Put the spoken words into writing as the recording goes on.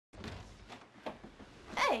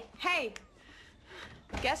Hey,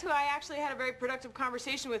 guess who I actually had a very productive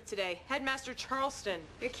conversation with today? Headmaster Charleston.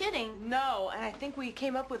 You're kidding. No, and I think we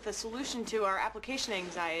came up with a solution to our application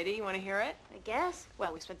anxiety. You want to hear it? I guess.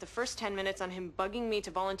 Well, we spent the first 10 minutes on him bugging me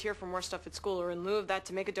to volunteer for more stuff at school, or in lieu of that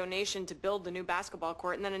to make a donation to build the new basketball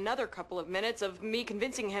court, and then another couple of minutes of me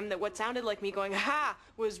convincing him that what sounded like me going, ha,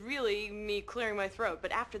 was really me clearing my throat.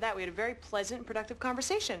 But after that, we had a very pleasant and productive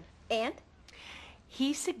conversation. And?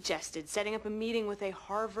 He suggested setting up a meeting with a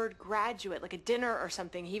Harvard graduate, like a dinner or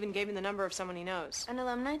something. He even gave me the number of someone he knows. An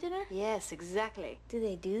alumni dinner? Yes, exactly. Do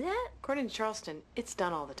they do that? According to Charleston, it's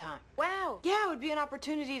done all the time. Wow. Yeah, it would be an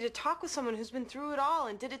opportunity to talk with someone who's been through it all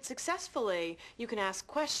and did it successfully. You can ask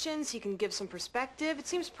questions, he can give some perspective. It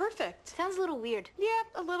seems perfect. Sounds a little weird. Yeah,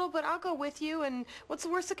 a little, but I'll go with you, and what's the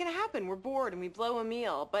worst that can happen? We're bored and we blow a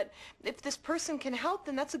meal. But if this person can help,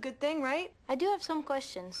 then that's a good thing, right? I do have some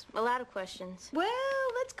questions. A lot of questions. Well,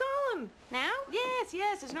 let's call him. Now?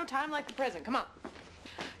 Yes, there's no time like the present. Come on.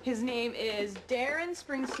 His name is Darren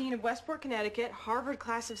Springsteen of Westport, Connecticut, Harvard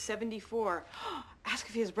class of '74. Ask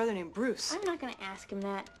if he has a brother named Bruce. I'm not gonna ask him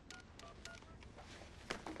that.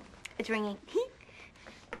 It's ringing.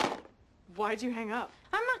 Why'd you hang up?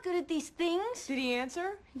 I'm not good at these things. Did he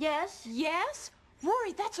answer? Yes. Yes?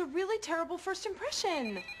 Rory, that's a really terrible first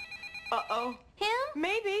impression. Uh-oh. Him?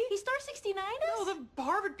 Maybe. He star 69 us? No, the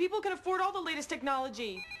Harvard people can afford all the latest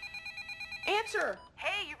technology. Answer.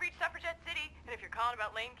 Hey, you've reached Suffragette City, and if you're calling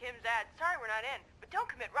about Lane Kim's ad, sorry we're not in. But don't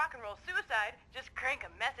commit rock and roll suicide. Just crank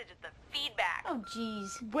a message at the feedback. Oh,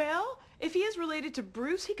 jeez. Well, if he is related to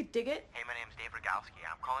Bruce, he could dig it. Hey, my name's Dave Rogalski.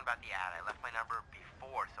 I'm calling about the ad. I left my number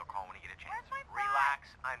before, so call when you get a chance. Where's my fries? Relax,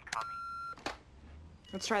 I'm coming.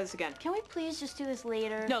 Let's try this again. Can we please just do this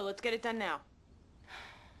later? No, let's get it done now.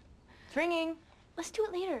 It's ringing. Let's do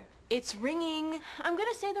it later. It's ringing. I'm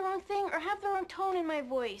gonna say the wrong thing or have the wrong tone in my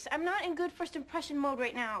voice. I'm not in good first impression mode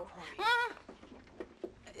right now.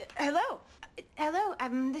 Hello. Hello,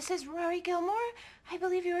 this is Rory Gilmore. I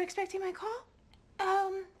believe you were expecting my call.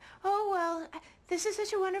 Oh, well, this is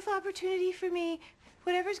such a wonderful opportunity for me.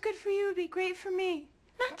 Whatever's good for you would be great for me.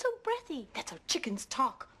 Not so breathy. That's how chickens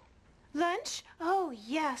talk. Lunch? Oh,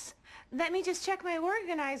 yes. Let me just check my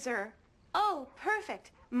organizer. Oh,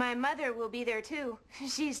 perfect. My mother will be there, too.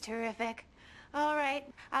 She's terrific. All right,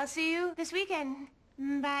 I'll see you this weekend.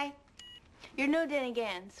 Bye. You're no Danny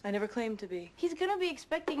Gans. I never claimed to be. He's gonna be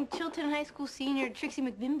expecting Chilton High School senior Trixie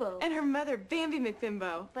McBimbo. And her mother, Bambi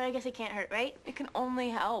McBimbo. But I guess it can't hurt, right? It can only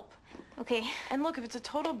help. Okay. And look, if it's a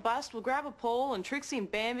total bust, we'll grab a pole and Trixie and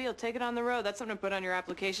Bambi will take it on the road. That's something to put on your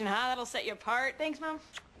application, huh? That'll set you apart. Thanks, Mom.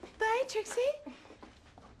 Bye, Trixie.